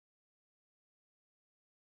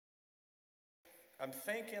I'm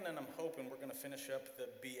thinking and I'm hoping we're going to finish up the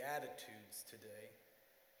Beatitudes today.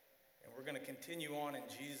 And we're going to continue on in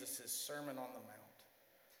Jesus' Sermon on the Mount.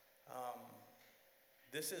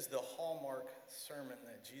 This is the hallmark sermon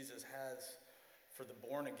that Jesus has for the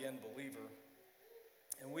born-again believer.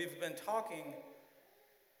 And we've been talking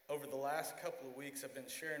over the last couple of weeks. I've been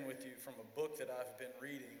sharing with you from a book that I've been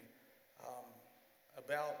reading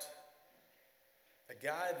about a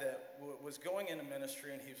guy that was going into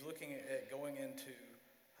ministry, and he was looking at going into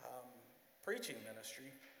preaching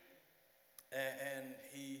ministry. And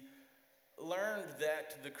he learned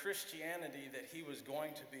that the Christianity that he was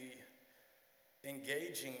going to be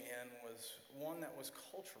engaging in was one that was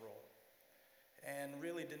cultural and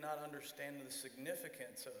really did not understand the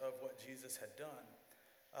significance of what Jesus had done.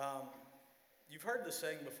 You've heard the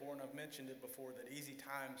saying before, and I've mentioned it before, that easy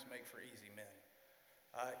times make for easy men.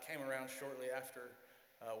 It came around shortly after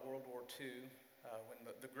World War II, when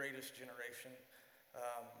the Greatest Generation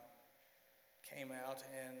came out,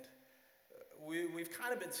 and we've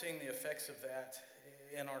kind of been seeing the effects of that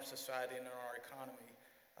in our society and in our economy,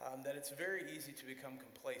 that it's very easy to become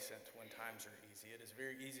complacent when times are easy. It is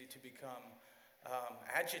very easy to become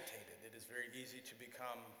agitated. It is very easy to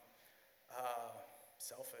become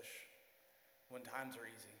selfish when times are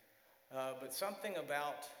easy. But something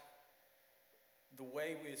about the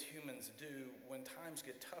way we as humans do, when times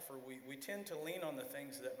get tougher, we tend to lean on the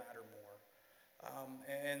things that matter more.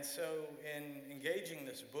 And so in engaging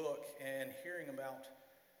this book and hearing about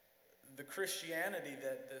the Christianity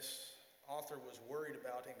that this author was worried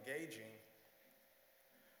about engaging,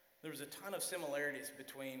 there was a ton of similarities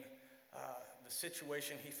between the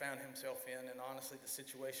situation he found himself in and honestly the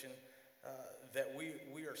situation that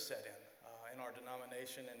we are set in our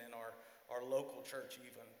denomination and in our local church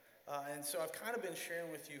even. And so I've kind of been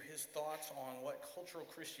sharing with you his thoughts on what cultural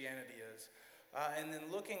Christianity is. And then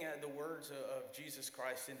looking at the words of Jesus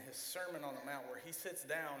Christ in his Sermon on the Mount, where he sits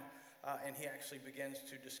down and he actually begins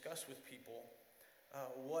to discuss with people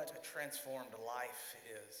what a transformed life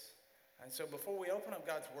is. And so before we open up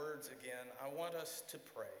God's words again, I want us to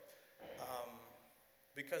pray.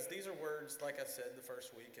 Because these are words, like I said the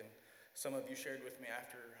first week, and some of you shared with me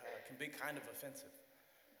after, can be kind of offensive.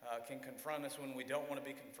 Can confront us when we don't want to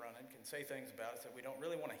be confronted, can say things about us that we don't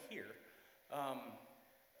really want to hear.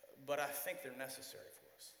 But I think they're necessary for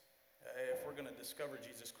us. If we're going to discover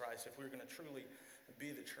Jesus Christ, if we're going to truly be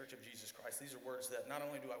the church of Jesus Christ, these are words that not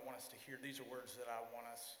only do I want us to hear, these are words that I want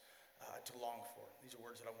us to long for. These are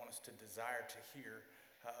words that I want us to desire to hear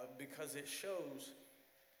because it shows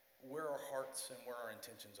where our hearts and where our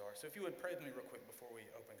intentions are. So if you would pray with me real quick before we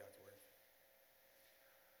open God's Word.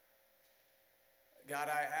 God,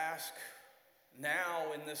 I ask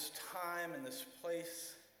now in this time, in this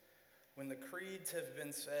place, when the creeds have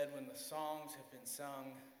been said, when the songs have been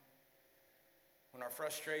sung, when our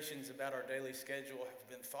frustrations about our daily schedule have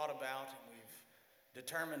been thought about and we've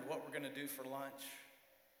determined what we're going to do for lunch,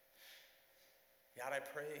 God, I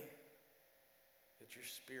pray that your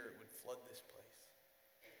Spirit would flood this place,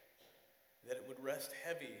 that it would rest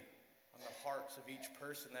heavy on the hearts of each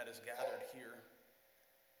person that is gathered here.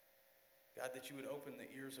 God, that you would open the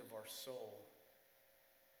ears of our soul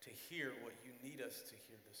to hear what you need us to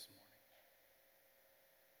hear this morning.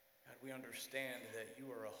 God, we understand that you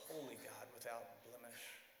are a holy God without blemish,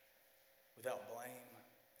 without blame.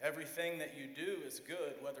 Everything that you do is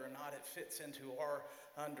good, whether or not it fits into our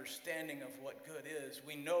understanding of what good is.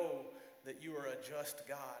 We know that you are a just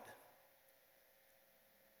God.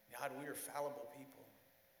 God, we are fallible people,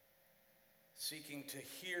 seeking to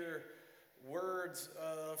hear words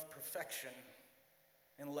of perfection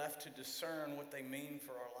and left to discern what they mean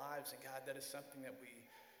for our lives. And God, that is something that we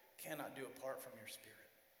cannot do apart from your Spirit.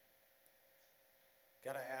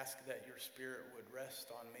 God, I ask that your Spirit would rest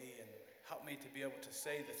on me and help me to be able to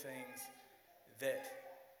say the things that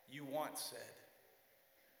you once said,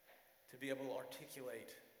 to be able to articulate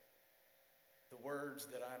the words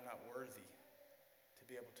that I'm not worthy to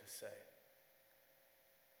be able to say.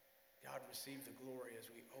 God, receive the glory as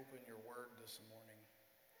we open your word this morning.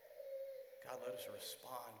 God, let us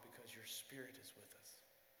respond because your Spirit is with us.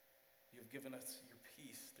 You've given us your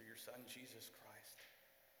peace through your Son, Jesus Christ.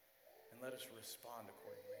 And let us respond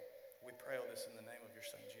accordingly. We pray all this in the name of your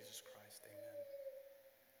Son, Jesus Christ. Amen.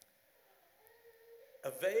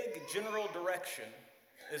 A vague general direction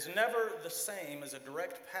is never the same as a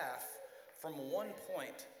direct path from one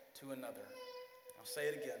point to another. I'll say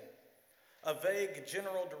it again. A vague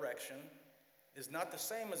general direction is not the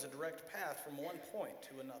same as a direct path from one point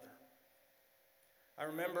to another. I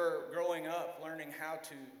remember growing up learning how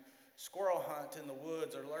to squirrel hunt in the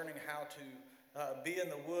woods or learning how to be in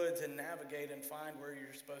the woods and navigate and find where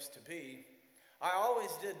you're supposed to be. I always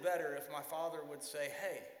did better if my father would say,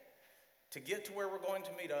 hey, to get to where we're going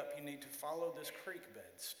to meet up, you need to follow this creek bed.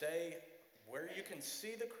 Stay where you can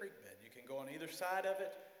see the creek bed. You can go on either side of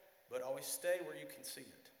it, but always stay where you can see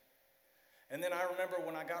it. And then I remember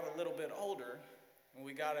when I got a little bit older, when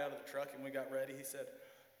we got out of the truck and we got ready, he said,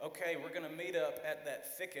 okay, we're going to meet up at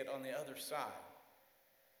that thicket on the other side.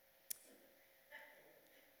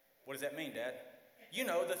 What does that mean, Dad? You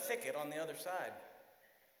know, the thicket on the other side.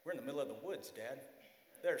 We're in the middle of the woods, Dad.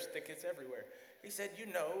 There's thickets everywhere. He said,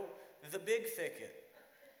 you know, the big thicket.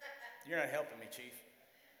 You're not helping me, Chief.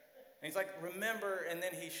 And he's like, remember, and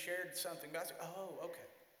then he shared something about it. Oh, okay.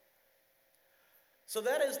 So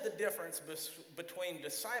that is the difference between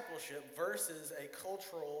discipleship versus a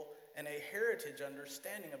cultural and a heritage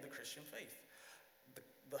understanding of the Christian faith.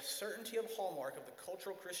 The certainty of hallmark of the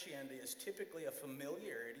cultural Christianity is typically a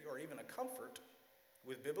familiarity or even a comfort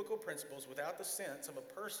with biblical principles without the sense of a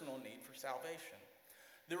personal need for salvation.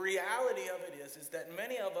 The reality of it is that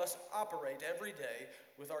many of us operate every day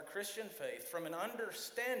with our Christian faith from an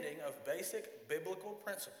understanding of basic biblical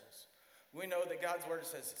principles. We know that God's word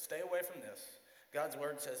says, stay away from this. God's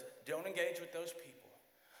word says, don't engage with those people.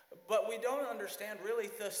 But we don't understand really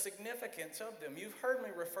the significance of them. You've heard me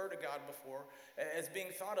refer to God before as being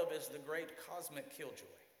thought of as the great cosmic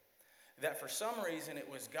killjoy. That for some reason it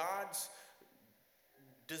was God's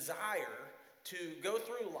desire to go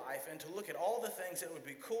through life and to look at all the things that would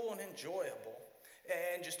be cool and enjoyable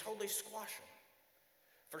and just totally squash them.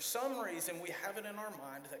 For some reason, we have it in our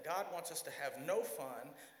mind that God wants us to have no fun.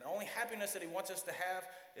 The only happiness that he wants us to have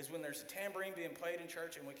is when there's a tambourine being played in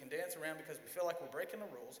church and we can dance around because we feel like we're breaking the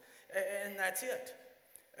rules, and that's it.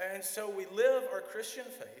 And so we live our Christian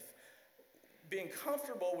faith being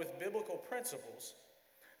comfortable with biblical principles,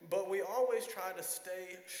 but we always try to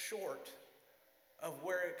stay short of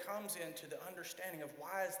where it comes into the understanding of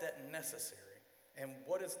why is that necessary and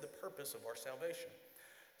what is the purpose of our salvation.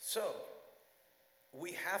 So,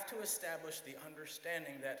 we have to establish the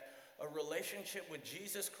understanding that a relationship with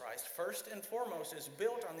Jesus Christ, first and foremost, is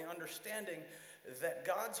built on the understanding that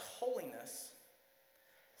God's holiness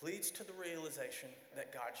leads to the realization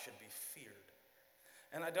that God should be feared.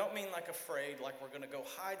 And I don't mean like afraid, like we're going to go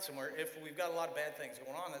hide somewhere. If we've got a lot of bad things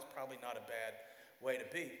going on, that's probably not a bad way to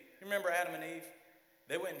be. Remember Adam and Eve?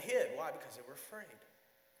 They went and hid. Why? Because they were afraid.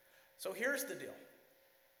 So here's the deal.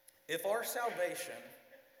 If our salvation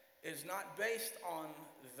is not based on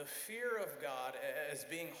the fear of God as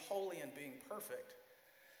being holy and being perfect,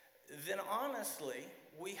 then honestly,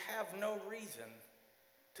 we have no reason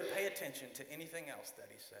to pay attention to anything else that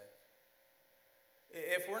he said.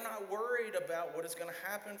 If we're not worried about what is going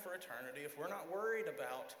to happen for eternity, if we're not worried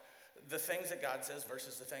about the things that God says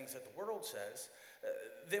versus the things that the world says,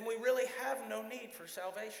 then we really have no need for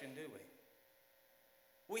salvation, do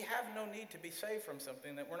we? We have no need to be saved from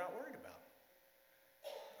something that we're not worried about.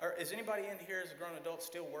 Or is anybody in here as a grown adult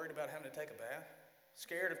still worried about having to take a bath?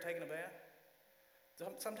 Scared of taking a bath?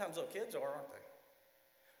 Sometimes little kids are, aren't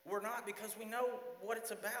they? We're not, because we know what it's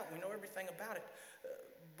about. We know everything about it.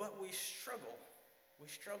 But we struggle. We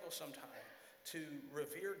struggle sometimes to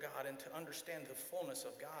revere God and to understand the fullness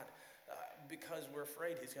of God because we're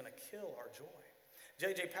afraid he's going to kill our joy.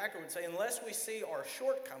 J.J. Packer would say, unless we see our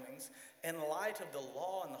shortcomings in light of the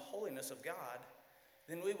law and the holiness of God,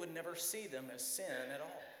 then we would never see them as sin at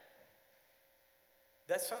all.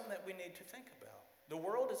 That's something that we need to think about. The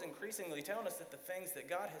world is increasingly telling us that the things that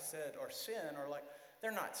God has said are sin are like,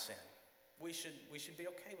 they're not sin. We should be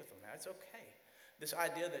okay with them. That's okay. This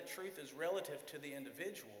idea that truth is relative to the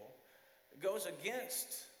individual goes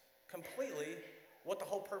against completely what the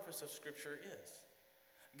whole purpose of Scripture is.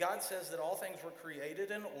 God says that all things were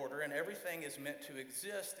created in order and everything is meant to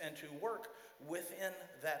exist and to work within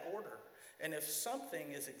that order. And if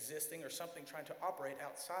something is existing or something trying to operate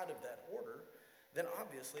outside of that order, then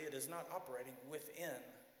obviously it is not operating within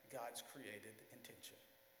God's created intention.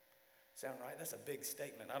 Sound right? That's a big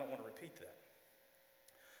statement. I don't want to repeat that.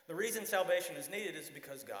 The reason salvation is needed is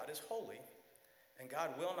because God is holy, and God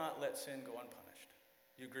will not let sin go unpunished.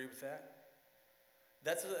 Do you agree with that?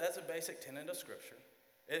 That's a basic tenet of Scripture.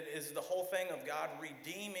 It is the whole thing of God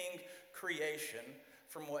redeeming creation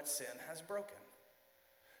from what sin has broken.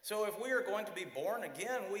 So if we are going to be born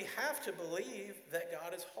again, we have to believe that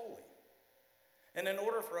God is holy. And in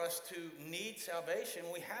order for us to need salvation,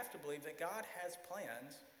 we have to believe that God has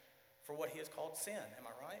plans for what he has called sin. Am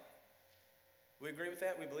I right? We agree with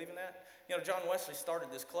that? We believe in that? You know, John Wesley started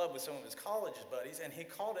this club with some of his college buddies, and he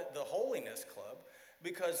called it the Holiness Club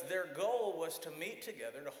because their goal was to meet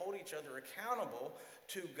together, to hold each other accountable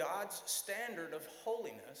to God's standard of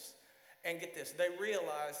holiness. And get this, they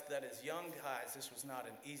realized that as young guys, this was not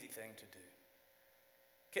an easy thing to do.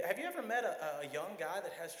 Have you ever met a young guy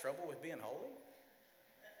that has trouble with being holy?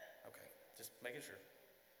 Okay, just making sure.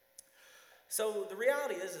 So the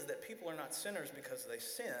reality is that people are not sinners because they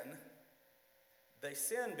sin. They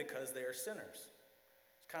sin because they are sinners.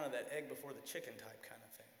 It's kind of that egg before the chicken type kind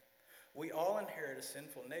of thing. We all inherit a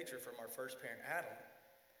sinful nature from our first parent, Adam.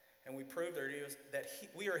 And we prove that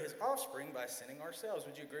we are his offspring by sinning ourselves.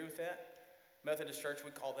 Would you agree with that? Methodist Church,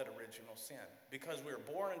 we call that original sin. Because we are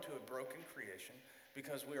born into a broken creation,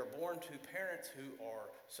 because we are born to parents who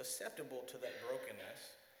are susceptible to that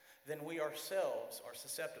brokenness, then we ourselves are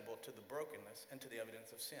susceptible to the brokenness and to the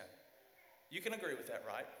evidence of sin. You can agree with that,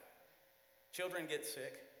 right? Children get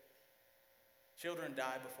sick. Children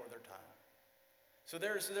die before their time. So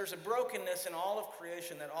there's a brokenness in all of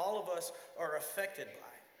creation that all of us are affected by.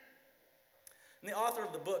 And the author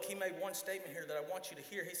of the book, he made one statement here that I want you to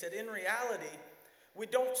hear. He said, in reality, we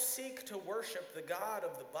don't seek to worship the God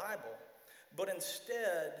of the Bible, but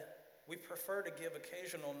instead, we prefer to give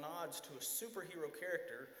occasional nods to a superhero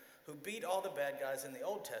character who beat all the bad guys in the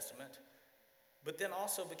Old Testament, but then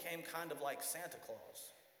also became kind of like Santa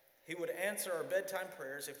Claus. He would answer our bedtime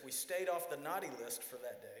prayers if we stayed off the naughty list for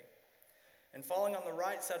that day. And falling on the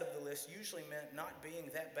right side of the list usually meant not being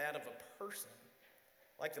that bad of a person,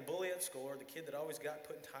 like the bully at school or the kid that always got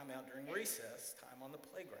put in time out during recess time on the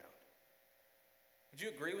playground. Would you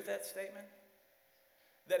agree with that statement?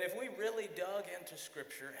 That if we really dug into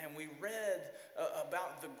Scripture and we read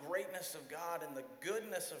about the greatness of God and the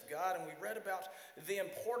goodness of God, and we read about the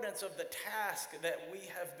importance of the task that we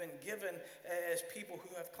have been given as people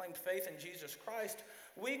who have claimed faith in Jesus Christ,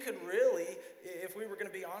 we could really, if we were going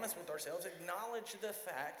to be honest with ourselves, acknowledge the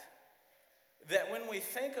fact that when we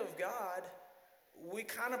think of God, we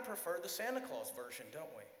kind of prefer the Santa Claus version,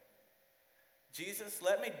 don't we? Jesus,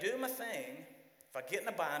 let me do my thing. If I get in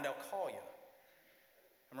a bind, I'll call you.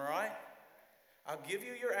 Am I right? I'll give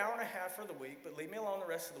you your hour and a half for the week, but leave me alone the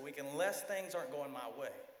rest of the week unless things aren't going my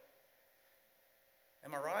way.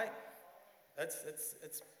 Am I right? It's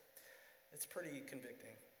pretty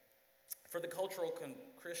convicting. For the cultural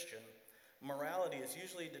Christian, morality is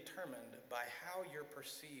usually determined by how you're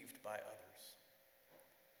perceived by others.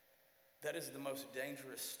 That is the most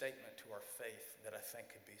dangerous statement to our faith that I think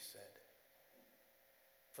could be said.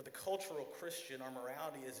 For the cultural Christian, our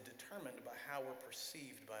morality is determined by how we're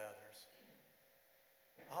perceived by others.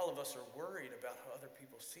 All of us are worried about how other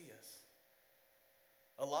people see us.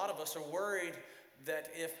 A lot of us are worried that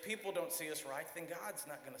if people don't see us right, then God's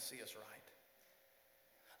not going to see us right.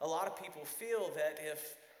 A lot of people feel that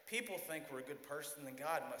if people think we're a good person, then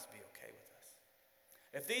God must be okay with us.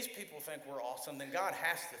 If these people think we're awesome, then God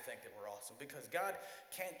has to think that we're awesome, because God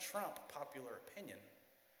can't trump popular opinion.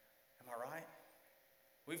 Am I right?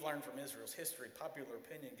 We've learned from Israel's history, popular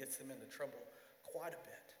opinion gets them into trouble quite a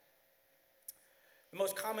bit. The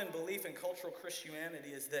most common belief in cultural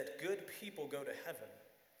Christianity is that good people go to heaven.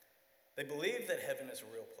 They believe that heaven is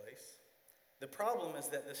a real place. The problem is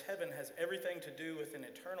that this heaven has everything to do with an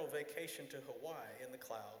eternal vacation to Hawaii in the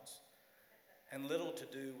clouds and little to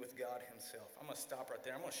do with God himself. I'm going to stop right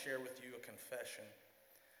there. I'm going to share with you a confession.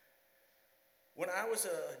 When I was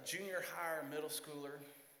a junior high or middle schooler,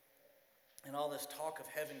 and all this talk of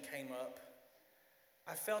heaven came up,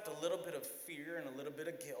 I felt a little bit of fear and a little bit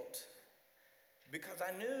of guilt, because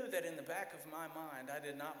I knew that in the back of my mind, I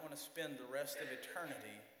did not want to spend the rest of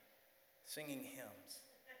eternity singing hymns.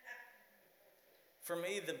 For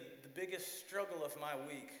me, the biggest struggle of my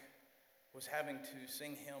week was having to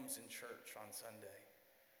sing hymns in church on Sunday,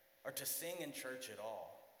 or to sing in church at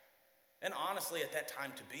all. And honestly, at that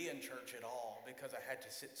time, to be in church at all, because I had to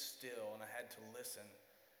sit still and I had to listen.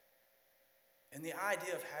 And the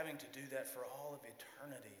idea of having to do that for all of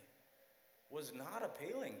eternity was not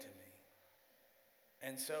appealing to me.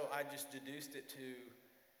 And so I just deduced it to,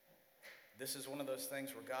 this is one of those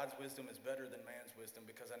things where God's wisdom is better than man's wisdom,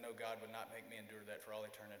 because I know God would not make me endure that for all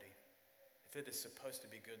eternity. If it is supposed to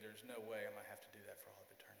be good, there's no way I'm going to have to do that for all of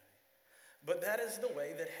eternity. But that is the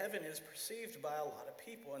way that heaven is perceived by a lot of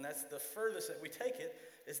people, and that's the furthest that we take it,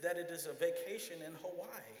 is that it is a vacation in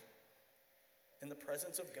Hawaii, in the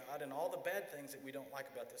presence of God, and all the bad things that we don't like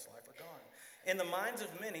about this life are gone. In the minds of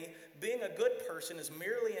many, being a good person is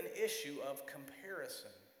merely an issue of comparison.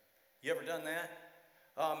 You ever done that?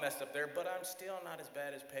 Oh, I messed up there, but I'm still not as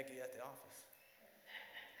bad as Peggy at the office.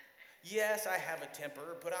 Yes, I have a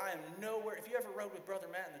temper, but I am nowhere. If you ever rode with Brother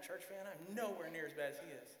Matt in the church van, I'm nowhere near as bad as he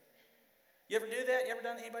is. You ever do that?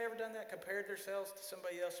 Anybody ever done that? Compared themselves to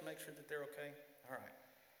somebody else to make sure that they're okay? All right.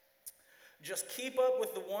 Just keep up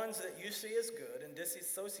with the ones that you see as good and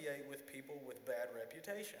disassociate with people with bad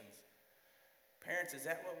reputations. Parents, is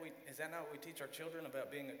that not what we teach our children about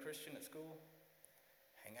being a Christian at school?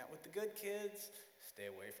 Hang out with the good kids, stay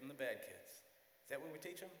away from the bad kids. Is that what we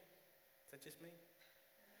teach them? Is that just me?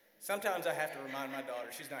 Sometimes I have to remind my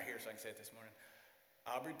daughter, she's not here so I can say it this morning,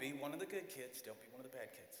 Aubrey, be one of the good kids, don't be one of the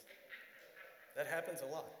bad kids. That happens a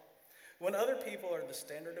lot. When other people are the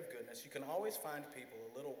standard of goodness, you can always find people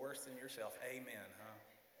a little worse than yourself. Amen, huh?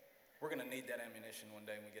 We're going to need that ammunition one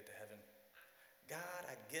day when we get to heaven. God,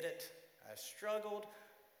 I get it. I've struggled.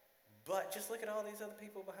 But just look at all these other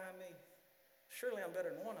people behind me. Surely I'm better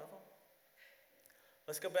than one of them.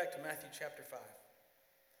 Let's go back to Matthew chapter 5.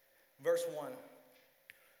 Verse 1.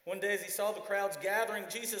 One day as he saw the crowds gathering,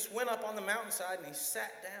 Jesus went up on the mountainside and he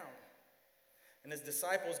sat down. And his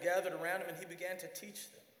disciples gathered around him and he began to teach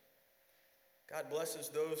them. God blesses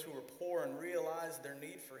those who are poor and realize their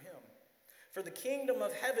need for him. For the kingdom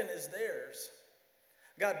of heaven is theirs.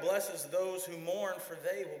 God blesses those who mourn, for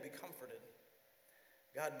they will be comforted.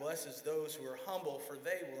 God blesses those who are humble, for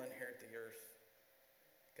they will inherit the earth.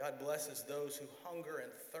 God blesses those who hunger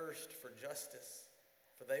and thirst for justice,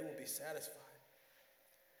 for they will be satisfied.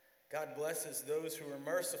 God blesses those who are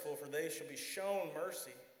merciful, for they shall be shown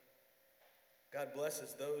mercy. God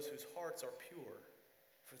blesses those whose hearts are pure,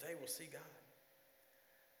 for they will see God.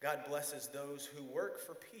 God blesses those who work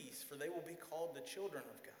for peace, for they will be called the children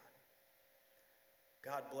of God.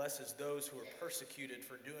 God blesses those who are persecuted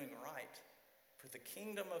for doing right, for the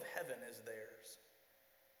kingdom of heaven is theirs.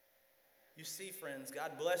 You see, friends,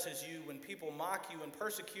 God blesses you when people mock you and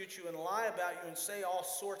persecute you and lie about you and say all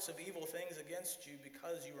sorts of evil things against you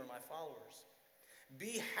because you are my followers.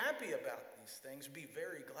 Be happy about these things. Be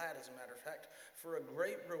very glad, as a matter of fact, for a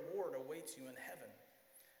great reward awaits you in heaven.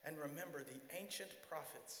 And remember, the ancient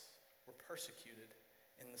prophets were persecuted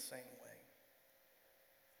in the same way.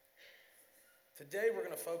 Today we're going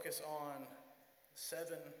to focus on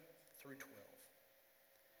 7 through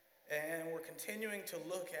 12. And we're continuing to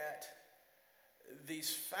look at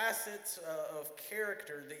these facets of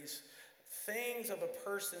character, these things of a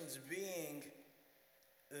person's being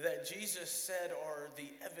that Jesus said are the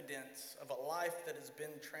evidence of a life that has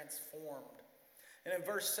been transformed. And in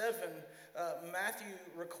verse 7, Matthew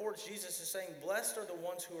records Jesus as saying, "Blessed are the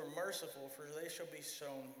ones who are merciful, for they shall be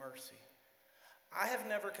shown mercy." I have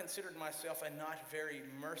never considered myself a not very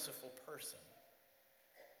merciful person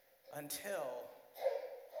until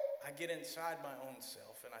I get inside my own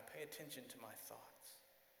self and I pay attention to my thoughts.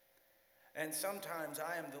 And sometimes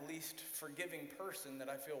I am the least forgiving person that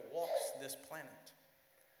I feel walks this planet.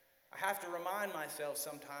 I have to remind myself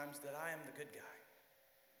sometimes that I am the good guy.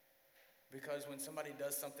 Because when somebody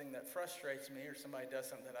does something that frustrates me or somebody does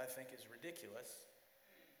something that I think is ridiculous,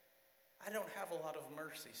 I don't have a lot of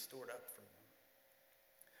mercy stored up for them.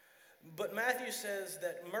 But Matthew says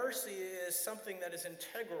that mercy is something that is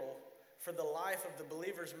integral for the life of the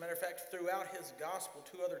believers. As a matter of fact, throughout his gospel,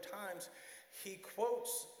 2 other times, he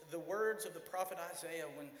quotes the words of the prophet Isaiah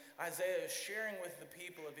when Isaiah is sharing with the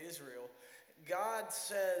people of Israel. God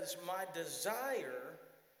says, "My desire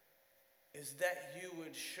is that you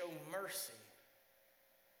would show mercy,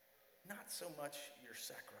 not so much your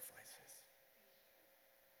sacrifices."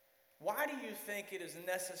 Why do you think it is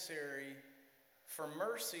necessary for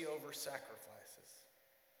mercy over sacrifices?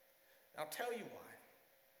 I'll tell you why.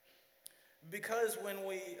 Because when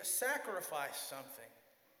we sacrifice something,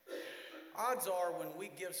 odds are when we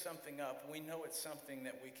give something up, we know it's something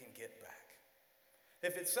that we can get back.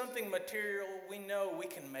 If it's something material, we know we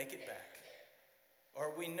can make it back. Or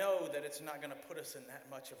we know that it's not going to put us in that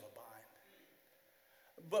much of a bind.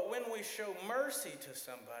 But when we show mercy to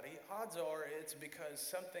somebody, odds are it's because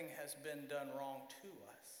something has been done wrong to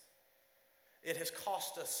us. It has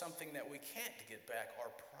cost us something that we can't get back, our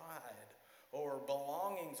pride or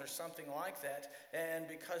belongings or something like that. And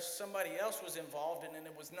because somebody else was involved and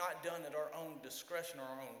it was not done at our own discretion or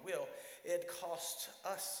our own will, it costs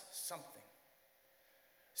us something.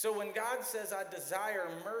 So when God says, "I desire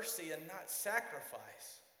mercy and not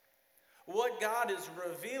sacrifice," what God is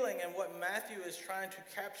revealing and what Matthew is trying to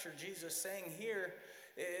capture Jesus saying here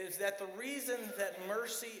is that the reason that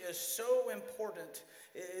mercy is so important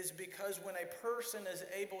is because when a person is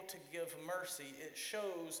able to give mercy, it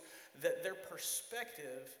shows that their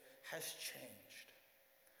perspective has changed.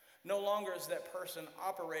 No longer is that person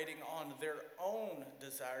operating on their own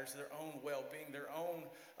desires, their own well-being, their own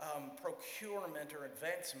procurement or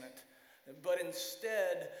advancement, but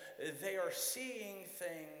instead they are seeing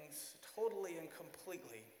things totally and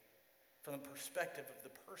completely from the perspective of the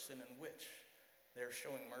person in which they're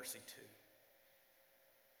showing mercy to.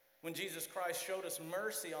 When Jesus Christ showed us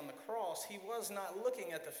mercy on the cross, he was not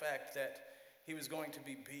looking at the fact that he was going to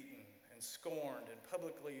be beaten and scorned and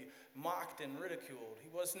publicly mocked and ridiculed. He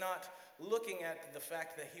was not looking at the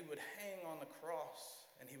fact that he would hang on the cross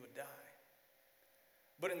and he would die.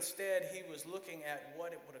 But instead, he was looking at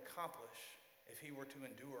what it would accomplish if he were to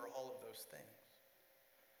endure all of those things.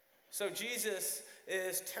 So Jesus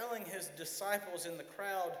is telling his disciples in the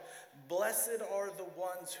crowd, "Blessed are the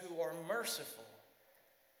ones who are merciful,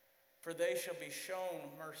 for they shall be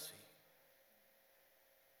shown mercy."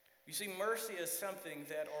 You see, mercy is something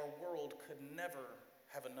that our world could never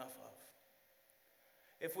have enough of.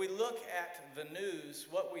 If we look at the news,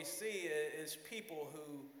 what we see is people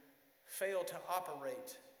who fail to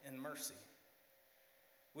operate in mercy.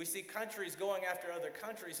 We see countries going after other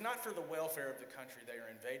countries, not for the welfare of the country they are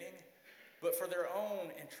invading, but for their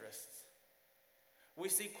own interests. We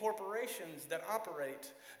see corporations that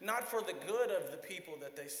operate not for the good of the people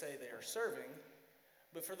that they say they are serving,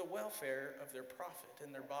 but for the welfare of their profit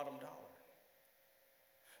and their bottom dollar.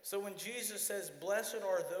 So when Jesus says, "Blessed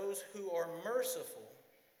are those who are merciful,"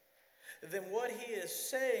 then what he is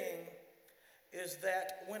saying is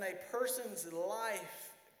that when a person's life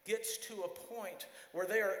gets to a point where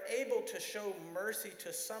they are able to show mercy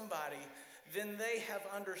to somebody, then they have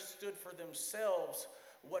understood for themselves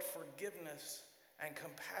what forgiveness and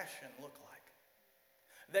compassion look like.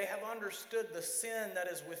 They have understood the sin that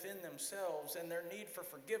is within themselves and their need for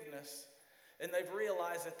forgiveness, and they've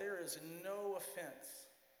realized that there is no offense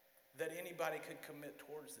that anybody could commit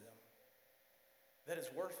towards them that is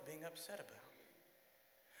worth being upset about.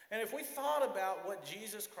 And if we thought about what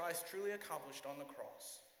Jesus Christ truly accomplished on the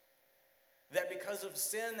cross, that because of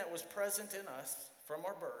sin that was present in us from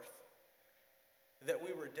our birth, that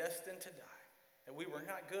we were destined to die, that we were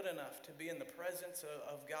not good enough to be in the presence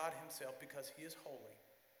of God himself because he is holy.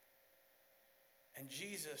 And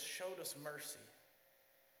Jesus showed us mercy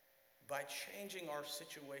by changing our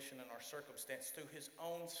situation and our circumstance through his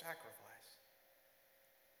own sacrifice.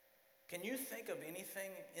 Can you think of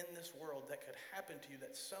anything in this world that could happen to you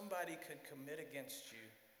that somebody could commit against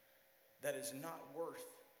you that is not worth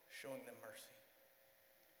showing them mercy?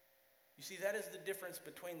 You see, that is the difference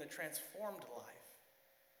between the transformed life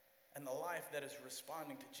and the life that is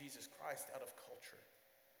responding to Jesus Christ out of culture.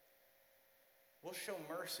 We'll show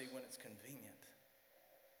mercy when it's convenient,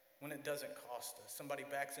 when it doesn't cost us. Somebody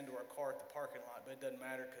backs into our car at the parking lot, but it doesn't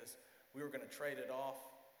matter because we were going to trade it off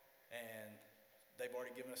and they've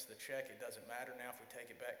already given us the check. It doesn't matter now if we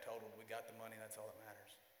take it back totaled. We got the money. That's all that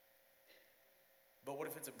matters. But what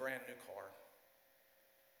if it's a brand new car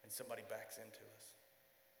and somebody backs into us?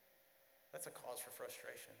 That's a cause for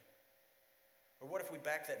frustration. Or what if we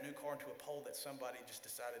back that new car into a pole that somebody just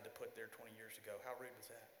decided to put there 20 years ago? How rude was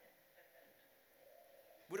that?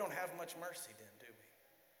 We don't have much mercy then, do we?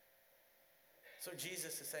 So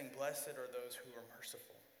Jesus is saying, "Blessed are those who are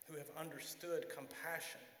merciful, who have understood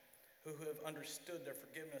compassion, who have understood their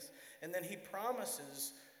forgiveness." And then he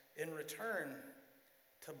promises in return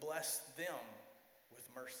to bless them with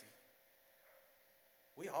mercy.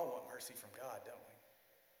 We all want mercy from God, don't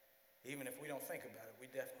we? Even if we don't think about it, we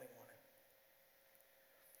definitely want it.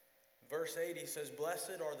 Verse 8, he says,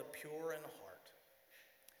 "Blessed are the pure in heart."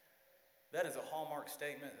 That is a hallmark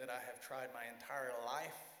statement that I have tried my entire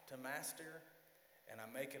life to master, and I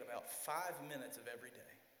make it about 5 minutes of every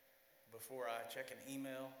day before I check an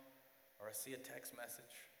email, or I see a text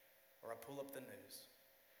message, or I pull up the news.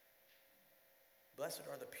 Blessed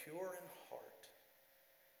are the pure in heart,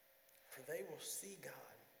 for they will see God.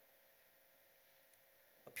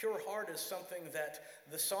 A pure heart is something that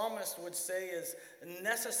the psalmist would say is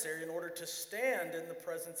necessary in order to stand in the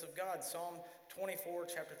presence of God. Psalm 24,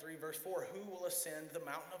 chapter 3, verse 4, "Who will ascend the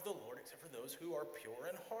mountain of the Lord except for those who are pure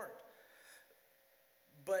in heart?"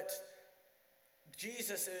 But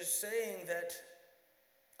Jesus is saying that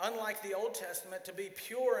unlike the Old Testament, to be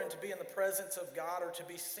pure and to be in the presence of God or to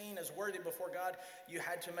be seen as worthy before God, you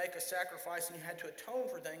had to make a sacrifice and you had to atone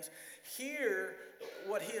for things. Here,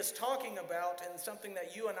 what he is talking about, and something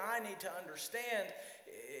that you and I need to understand,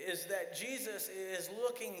 is that Jesus is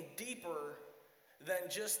looking deeper than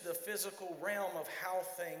just the physical realm of how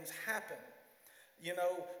things happen. You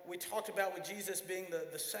know, we talked about with Jesus being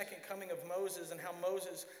the second coming of Moses and how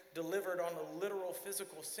Moses delivered on the literal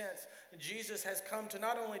physical sense. Jesus has come to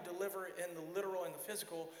not only deliver in the literal and the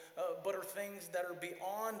physical, but are things that are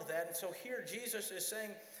beyond that. And so here Jesus is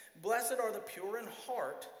saying, "Blessed are the pure in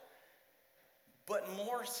heart," but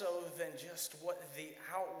more so than just what the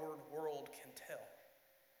outward world can tell.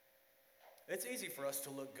 It's easy for us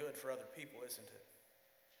to look good for other people, isn't it?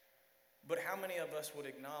 But how many of us would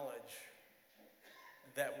acknowledge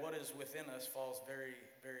that what is within us falls very,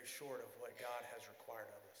 very short of what God has required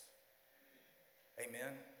of us?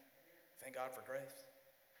 Amen? Thank God for grace.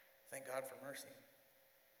 Thank God for mercy.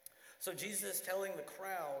 So Jesus is telling the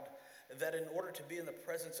crowd that in order to be in the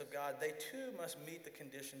presence of God, they too must meet the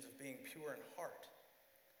conditions of being pure in heart.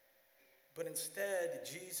 But instead,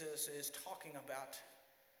 Jesus is talking about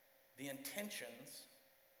the intentions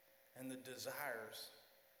and the desires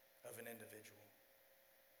of an individual.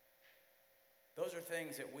 Those are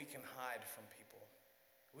things that we can hide from people.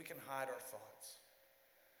 We can hide our thoughts.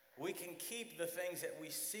 We can keep the things that we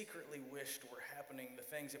secretly wished were happening, the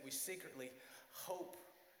things that we secretly hope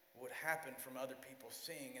would happen from other people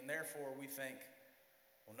seeing, and therefore we think,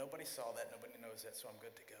 well, nobody saw that, nobody knows that, so I'm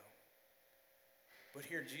good to go. But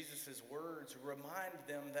here Jesus' words remind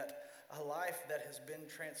them that a life that has been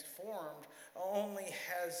transformed only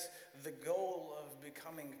has the goal of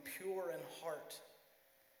becoming pure in heart.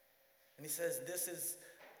 And he says this is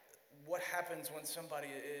what happens when somebody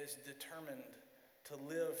is determined to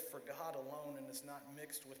live for God alone and is not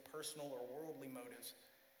mixed with personal or worldly motives.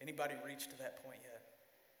 Anybody reached to that point yet?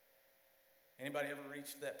 Anybody ever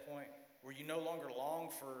reached to that point where you no longer long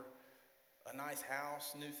for a nice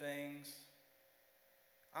house, new things?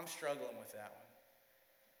 I'm struggling with that one.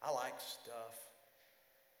 I like stuff.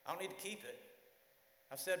 I don't need to keep it.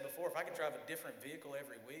 I've said before, if I could drive a different vehicle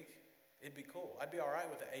every week, it'd be cool. I'd be all right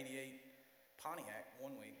with the 88 Pontiac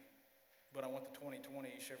one week, but I want the 2020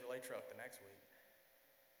 Chevrolet truck the next week.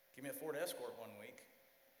 Give me a Ford Escort one week,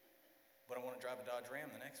 but I want to drive a Dodge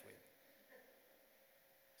Ram the next week.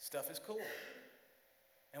 Stuff is cool.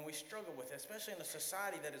 And we struggle with it, especially in a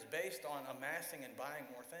society that is based on amassing and buying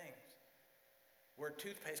more things. Where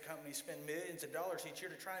toothpaste companies spend millions of dollars each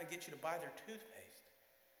year to try and get you to buy their toothpaste.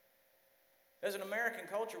 As an American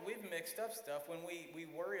culture, we've mixed up stuff when we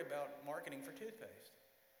worry about marketing for toothpaste.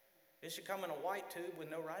 It should come in a white tube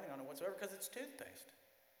with no writing on it whatsoever because it's toothpaste.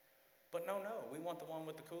 But no, we want the one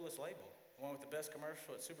with the coolest label, the one with the best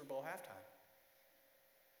commercial at Super Bowl halftime.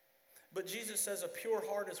 But Jesus says a pure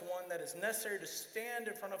heart is one that is necessary to stand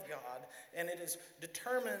in front of God, and it is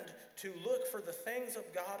determined to look for the things of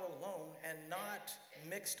God alone and not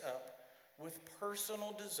mixed up with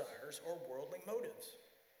personal desires or worldly motives.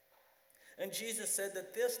 And Jesus said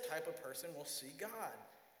that this type of person will see God.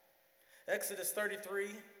 Exodus 33,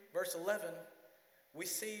 verse 11, we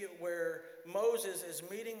see where Moses is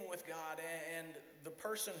meeting with God, and the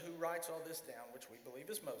person who writes all this down, which we believe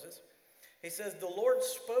is Moses, he says, the Lord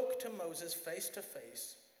spoke to Moses face to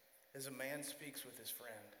face as a man speaks with his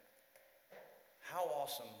friend. How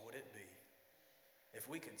awesome would it be if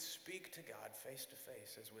we could speak to God face to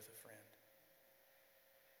face as with a friend?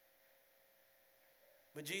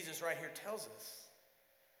 But Jesus right here tells us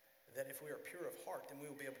that if we are pure of heart, then we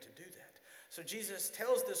will be able to do that. So Jesus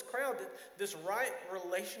tells this crowd that this right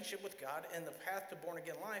relationship with God and the path to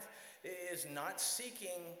born-again life is not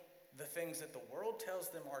seeking the things that the world tells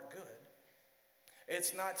them are good.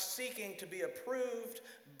 It's not seeking to be approved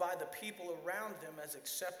by the people around them as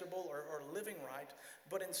acceptable or living right,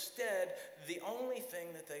 but instead, the only thing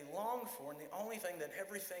that they long for and the only thing that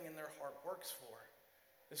everything in their heart works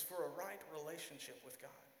for is for a right relationship with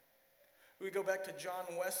God. We go back to John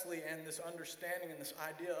Wesley and this understanding and this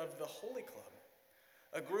idea of the Holy Club.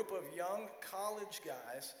 A group of young college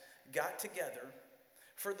guys got together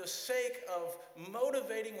for the sake of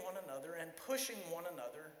motivating one another and pushing one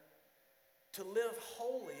another to live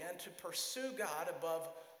holy and to pursue God above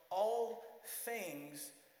all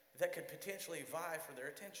things that could potentially vie for their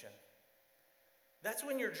attention. That's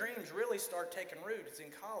when your dreams really start taking root. It's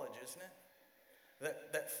in college, isn't it?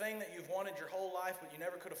 That thing that you've wanted your whole life but you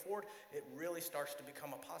never could afford, it really starts to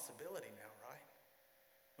become a possibility now, right?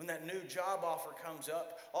 When that new job offer comes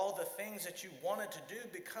up, all the things that you wanted to do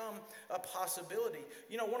become a possibility.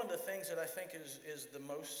 You know, one of the things that I think is the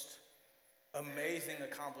most amazing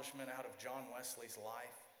accomplishment out of John Wesley's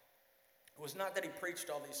life was not that he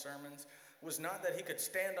preached all these sermons, was not that he could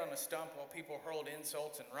stand on a stump while people hurled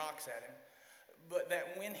insults and rocks at him, but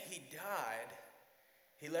that when he died,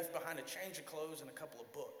 he left behind a change of clothes and a couple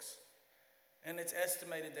of books. And it's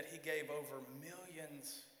estimated that he gave over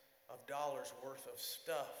millions of dollars worth of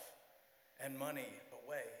stuff and money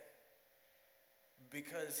away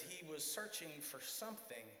because he was searching for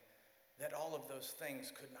something that all of those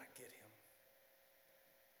things could not get him.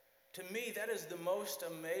 To me, that is the most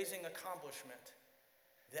amazing accomplishment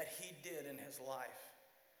that he did in his life,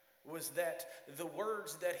 was that the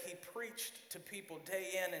words that he preached to people day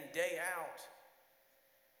in and day out,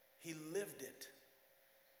 he lived it.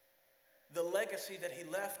 The legacy that he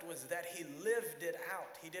left was that he lived it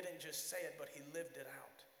out. He didn't just say it, but he lived it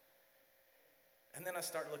out. And then I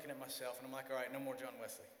start looking at myself and I'm like, all right, no more John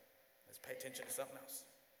Wesley. Let's pay attention to something else.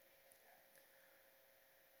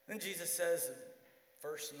 Then Jesus says in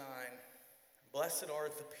verse 9, blessed are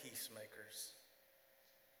the peacemakers,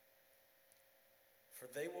 for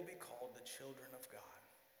they will be called the children of God.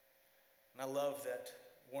 And I love that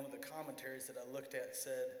one of the commentaries that I looked at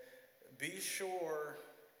said, be sure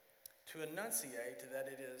to enunciate that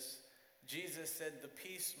it is, Jesus said, the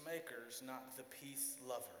peacemakers, not the peace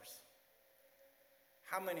lovers.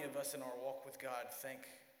 How many of us in our walk with God think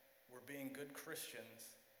we're being good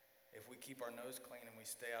Christians if we keep our nose clean and we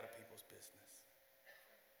stay out of people's business?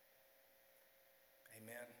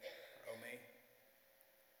 Amen? Or oh me?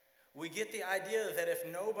 We get the idea that if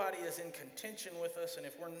nobody is in contention with us and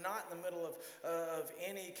if we're not in the middle of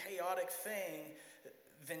any chaotic thing,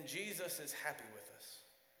 then Jesus is happy with us.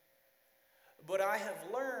 But I have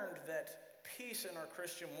learned that peace in our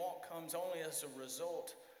Christian walk comes only as a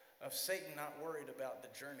result of Satan not worried about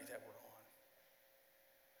the journey that we're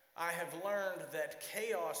on. I have learned that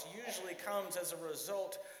chaos usually comes as a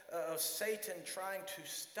result of Satan trying to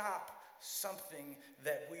stop something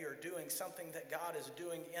that we are doing, something that God is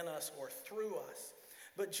doing in us or through us.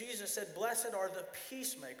 But Jesus said, blessed are the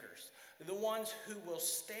peacemakers, the ones who will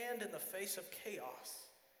stand in the face of chaos,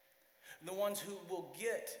 the ones who will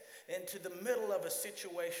get into the middle of a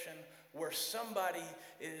situation where somebody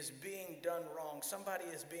is being done wrong, somebody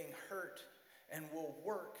is being hurt, and will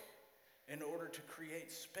work in order to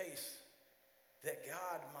create space that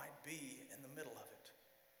God might be in the middle of it.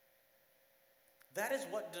 That is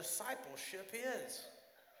what discipleship is.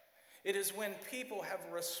 It is when people have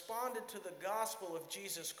responded to the gospel of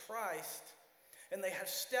Jesus Christ and they have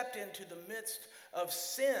stepped into the midst of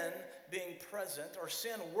sin being present or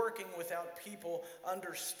sin working without people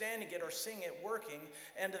understanding it or seeing it working,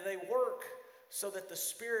 and they work so that the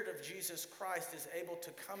Spirit of Jesus Christ is able to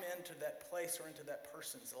come into that place or into that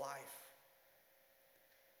person's life.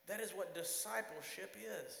 That is what discipleship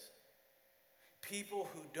is. People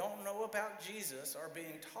who don't know about Jesus are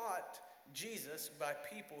being taught Jesus by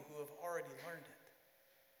people who have already learned it.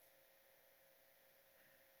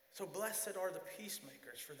 So blessed are the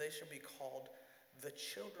peacemakers, for they shall be called the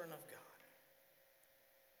children of God.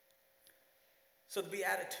 So the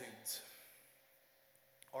Beatitudes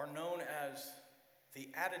are known as the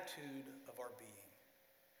attitude of our being.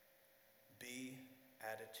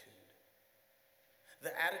 Be-attitude.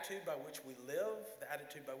 The attitude by which we live, the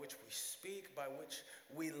attitude by which we speak, by which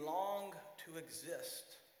we long to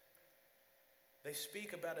exist. They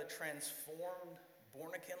speak about a transformed,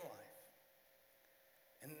 born-again life.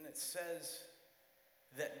 And it says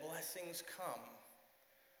that blessings come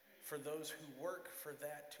for those who work for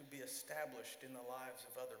that to be established in the lives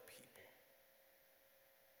of other people.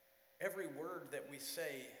 Every word that we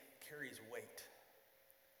say carries weight,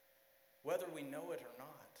 whether we know it or not.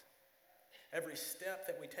 Every step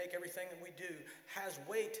that we take, everything that we do has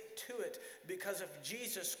weight to it because if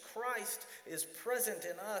Jesus Christ is present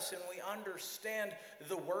in us and we understand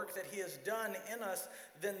the work that he has done in us,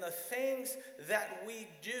 then the things that we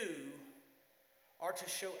do are to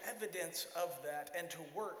show evidence of that and to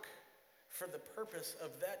work for the purpose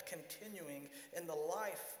of that continuing in the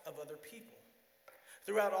life of other people.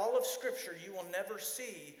 Throughout all of Scripture, you will never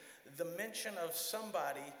see the mention of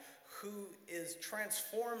somebody who is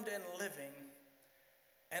transformed and living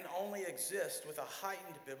and only exists with a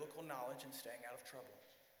heightened biblical knowledge and staying out of trouble.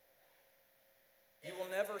 You will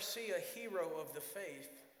never see a hero of the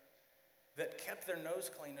faith that kept their nose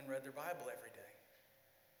clean and read their Bible every day.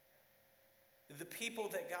 The people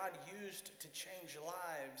that God used to change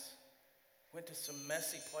lives went to some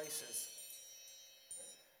messy places.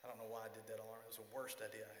 I don't know why I did that alarm. It was the worst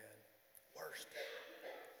idea I had. Worst.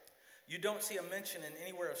 You don't see a mention in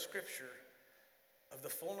anywhere of Scripture of the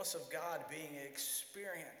fullness of God being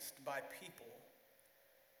experienced by people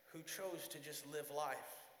who chose to just live life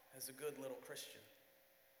as a good little Christian.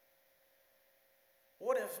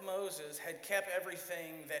 What if Moses had kept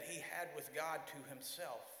everything that he had with God to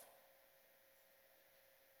himself?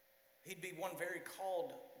 He'd be one very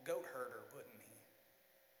called goat herder, wouldn't he?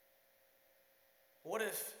 What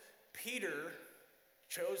if Peter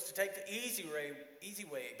chose to take the easy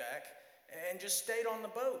way back and just stayed on the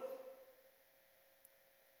boat?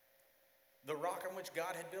 The rock on which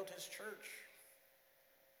God had built his church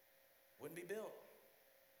wouldn't be built.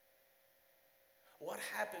 What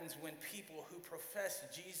happens when people who profess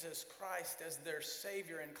Jesus Christ as their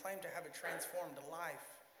Savior and claim to have a transformed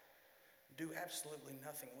life do absolutely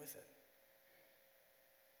nothing with it?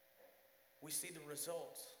 We see the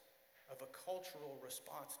results of a cultural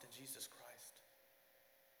response to Jesus Christ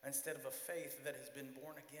instead of a faith that has been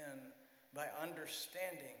born again by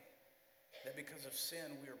understanding that because of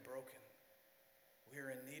sin we are broken. We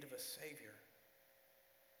are in need of a Savior.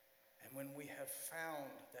 And when we have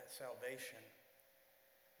found that salvation,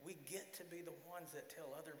 we get to be the ones that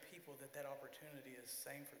tell other people that that opportunity is the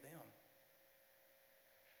same for them.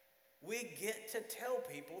 We get to tell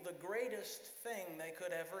people the greatest thing they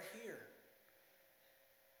could ever hear.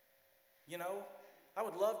 You know, I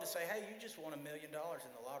would love to say, hey, you just won $1 million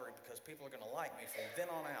in the lottery because people are going to like me from then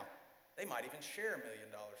on out. They might even share $1 million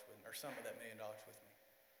with me, or some of that $1 million with me.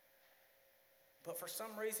 But for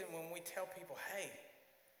some reason, when we tell people, hey,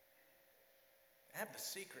 I have the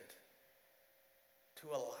secret to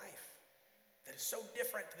a life that is so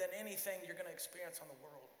different than anything you're going to experience on the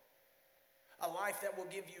world. A life that will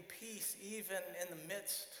give you peace even in the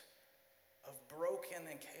midst of broken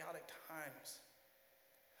and chaotic times.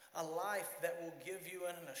 A life that will give you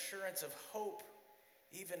an assurance of hope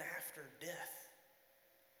even after death.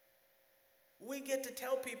 We get to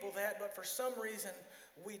tell people that, but for some reason,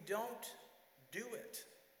 we don't do it.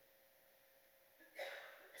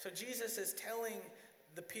 So Jesus is telling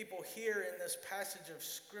the people here in this passage of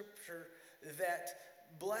Scripture that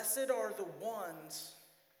blessed are the ones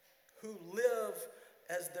who live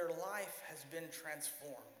as their life has been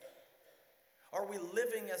transformed. Are we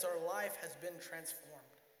living as our life has been transformed?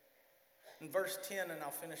 In verse 10, and I'll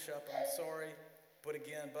finish up, I'm sorry, but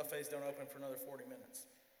again, buffets don't open for another 40 minutes.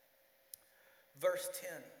 Verse 10,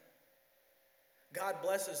 God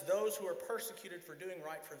blesses those who are persecuted for doing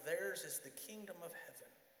right, for theirs is the kingdom of heaven.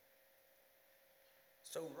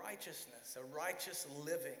 So righteousness, a righteous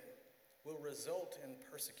living, will result in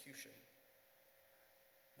persecution.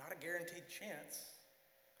 Not a guaranteed chance,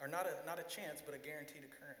 or not a chance, but a guaranteed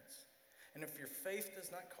occurrence. And if your faith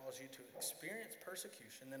does not cause you to experience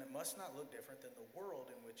persecution, then it must not look different than the world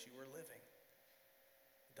in which you are living.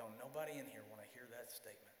 Don't nobody in here want to hear that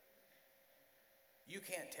statement. You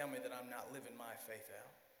can't tell me that I'm not living my faith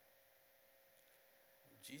out.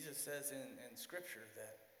 Jesus says in Scripture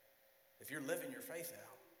that if you're living your faith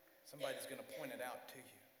out, somebody's going to point it out to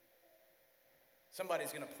you.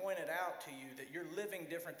 Somebody's going to point it out to you that you're living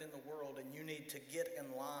different than the world and you need to get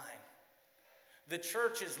in line. The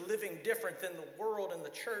church is living different than the world, and the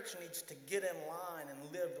church needs to get in line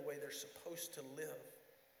and live the way they're supposed to live.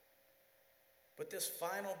 But this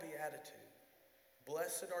final beatitude,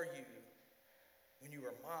 blessed are you when you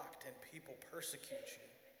are mocked and people persecute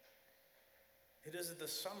you. It is the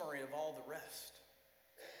summary of all the rest.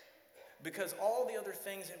 Because all the other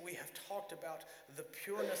things that we have talked about, the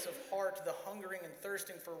pureness of heart, the hungering and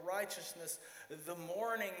thirsting for righteousness, the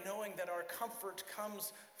mourning, knowing that our comfort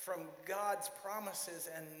comes from God's promises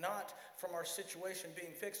and not from our situation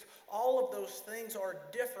being fixed, all of those things are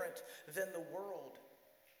different than the world.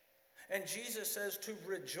 And Jesus says to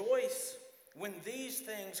rejoice when these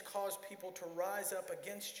things cause people to rise up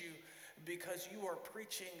against you, because you are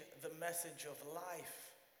preaching the message of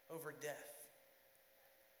life over death.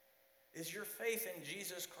 Is your faith in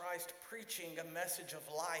Jesus Christ preaching a message of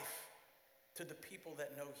life to the people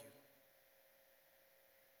that know you?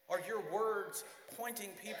 Are your words pointing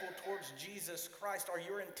people towards Jesus Christ? Are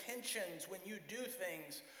your intentions when you do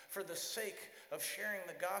things for the sake of sharing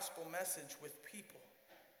the gospel message with people?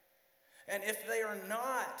 And if they are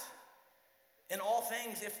not, in all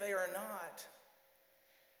things, if they are not,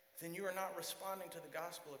 then you are not responding to the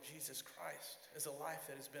gospel of Jesus Christ as a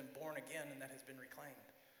life that has been born again and that has been reclaimed.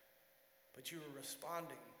 But you are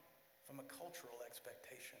responding from a cultural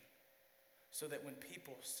expectation so that when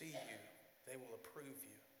people see you, they will approve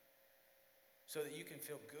you, so that you can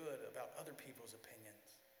feel good about other people's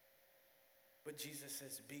opinions. But Jesus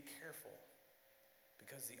says, be careful,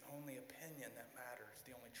 because the only opinion that matters,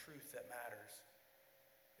 the only truth that matters,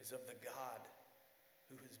 is of the God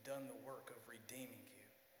who has done the work of redeeming you.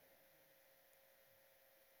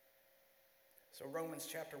 So Romans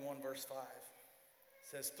chapter 1, verse 5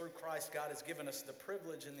 says, through Christ, God has given us the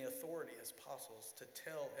privilege and the authority as apostles to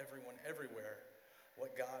tell everyone everywhere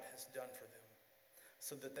what God has done for them,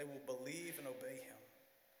 so that they will believe and obey him,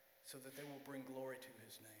 so that they will bring glory to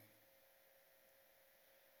his name.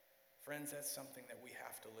 Friends, that's something that we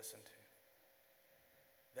have to listen to.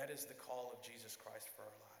 That is the call of Jesus Christ for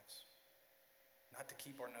our lives. Not to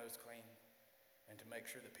keep our nose clean and to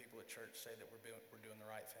make sure that people at church say that we're doing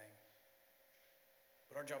the right thing.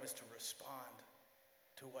 But our job is to respond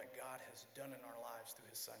to what God has done in our lives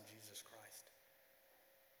through his Son, Jesus Christ.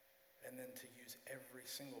 And then to use every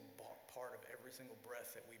single part of every single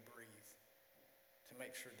breath that we breathe to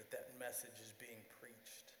make sure that that message is being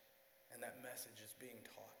preached and that message is being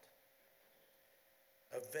taught.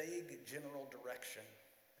 A vague general direction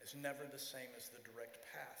is never the same as the direct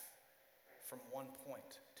path from one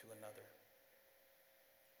point to another.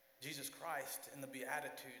 Jesus Christ in the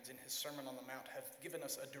Beatitudes, in his Sermon on the Mount, have given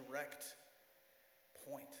us a direct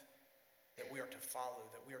point that we are to follow,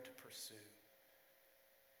 that we are to pursue.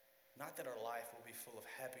 Not that our life will be full of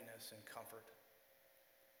happiness and comfort,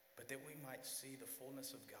 but that we might see the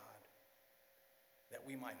fullness of God that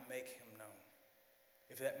we might make him known.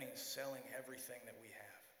 If that means selling everything that we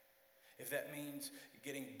have. If that means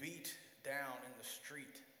getting beat down in the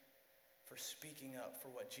street for speaking up for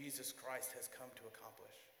what Jesus Christ has come to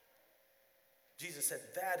accomplish. Jesus said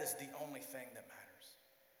that is the only thing that matters.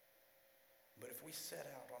 But if we set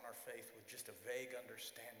out on our faith with just a vague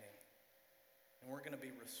understanding, and we're going to be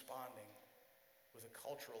responding with a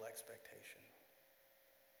cultural expectation,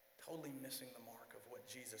 totally missing the mark of what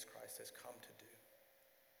Jesus Christ has come to do.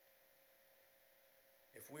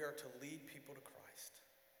 If we are to lead people to Christ,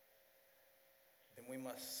 then we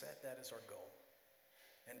must set that as our goal.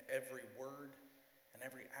 And every word and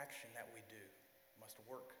every action that we do must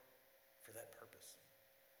work for that purpose.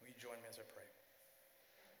 Will you join me as I pray?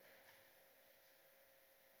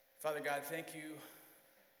 Father God, thank you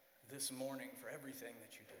this morning for everything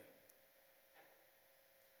that you do.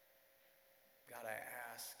 God, I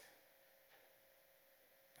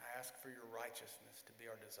ask for your righteousness to be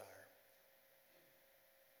our desire.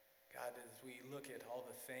 God, as we look at all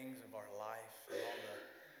the things of our life and all the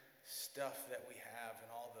stuff that we have and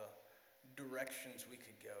all the directions we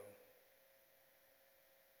could go,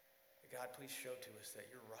 God, please show to us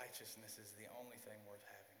that your righteousness is the only thing worth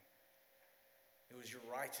having. It was your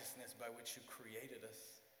righteousness by which you created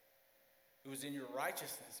us. It was in your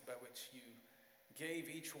righteousness by which you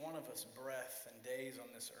gave each one of us breath and days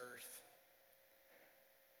on this earth.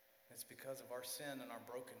 It's because of our sin and our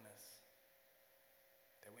brokenness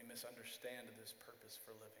that we misunderstand this purpose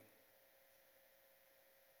for living.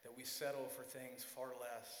 That we settle for things far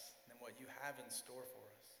less than what you have in store for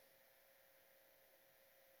us.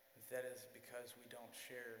 That is because we don't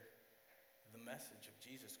share the message of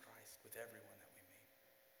Jesus Christ with everyone that we meet.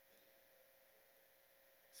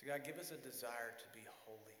 So God, give us a desire to be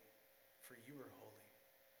holy, for you are holy.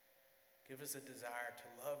 Give us a desire to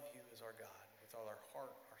love you as our God with all our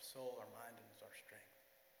heart, our soul, our mind, and as our strength.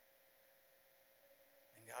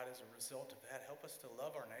 And God, as a result of that, help us to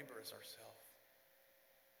love our neighbor as ourselves.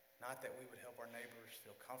 Not that we would help our neighbors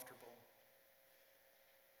feel comfortable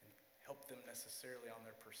and help them necessarily on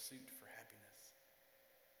their pursuit for happiness.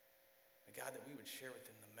 But God, that we would share with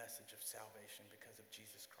them the message of salvation because of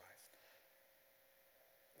Jesus Christ.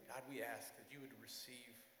 God, we ask that you would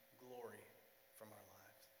receive glory from our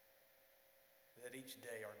lives. That each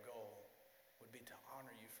day our goal would be to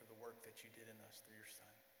honor you for the work that you did in us through your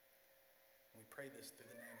Son. And we pray this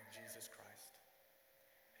through the name of Jesus Christ.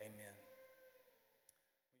 Amen.